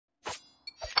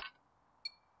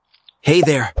Hey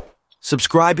there,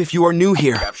 subscribe if you are new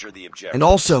here, and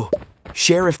also,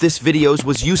 share if this video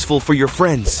was useful for your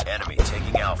friends. Enemy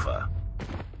taking Alpha.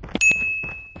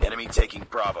 Enemy taking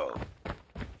Bravo.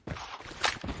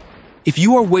 If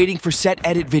you are waiting for set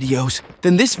edit videos,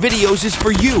 then this videos is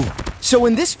for you. So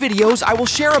in this videos, I will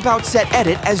share about set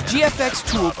edit as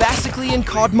GFX-TOOLS basically in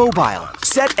COD Mobile.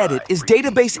 Set edit is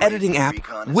database editing app,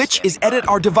 which is edit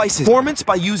our devices performance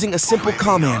by using a simple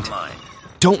command.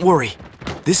 Don't worry,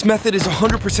 this method is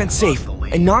 100% safe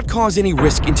and not cause any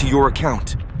risk into your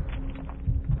account.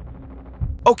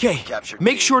 Okay,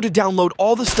 make sure to download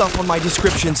all the stuff on my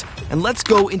descriptions and let's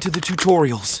go into the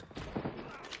tutorials.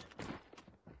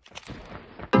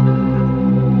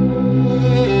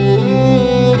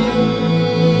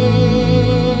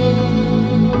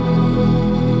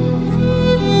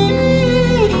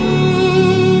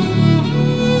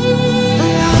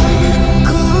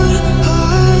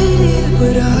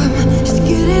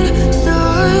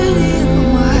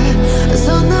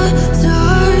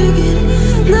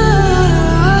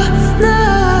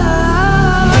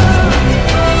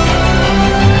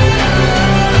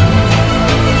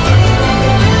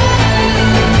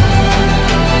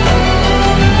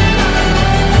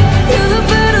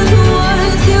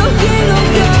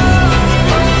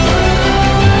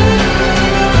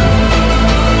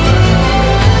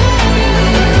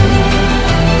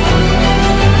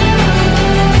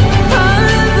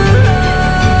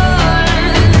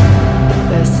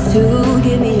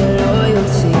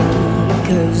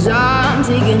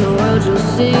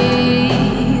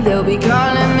 They'll be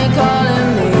calling me,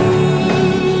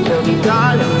 they'll be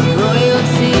calling me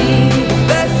royalty.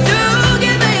 Best to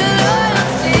give me your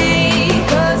loyalty,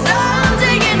 'cause I'm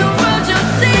taking the world,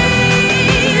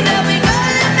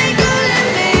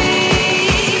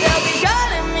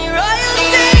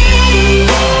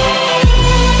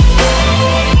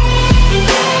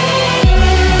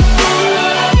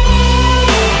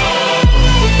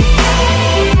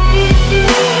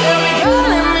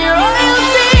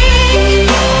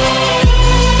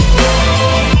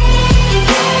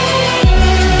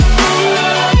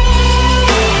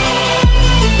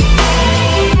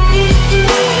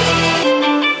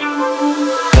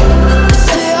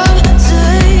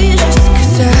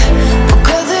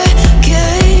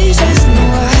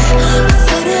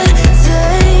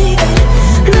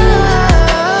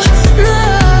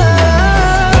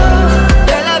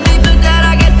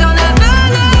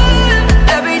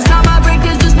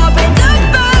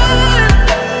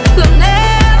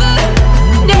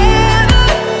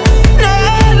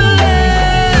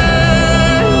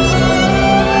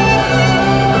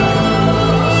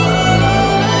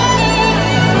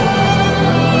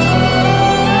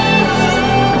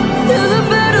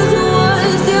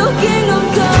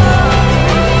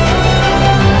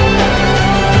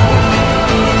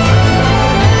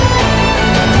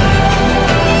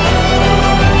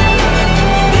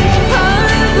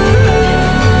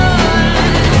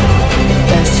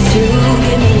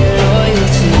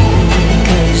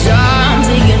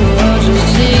 you'll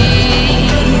see.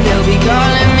 They'll be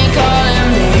calling me,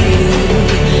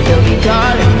 they'll be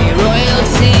calling me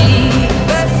royalty.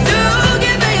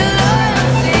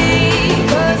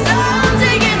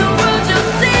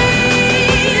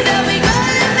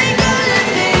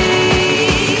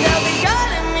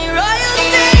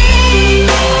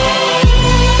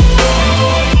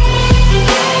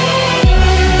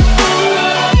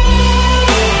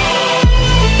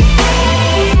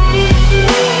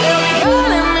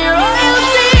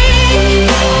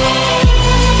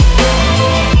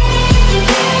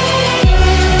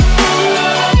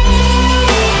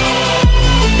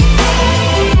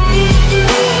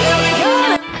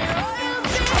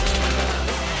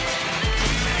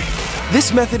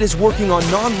 This method is working on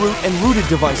non-root and rooted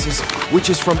devices, which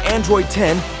is from Android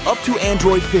 10 up to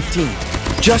Android 15.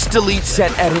 Just delete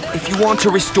set edit if you want to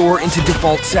restore into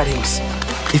default settings.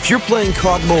 If you're playing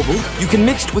COD Mobile, you can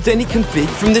mix it with any config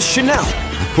from this channel.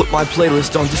 I'll put my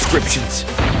playlist on descriptions.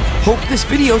 Hope this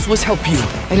videos was help you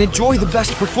and enjoy the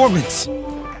best performance.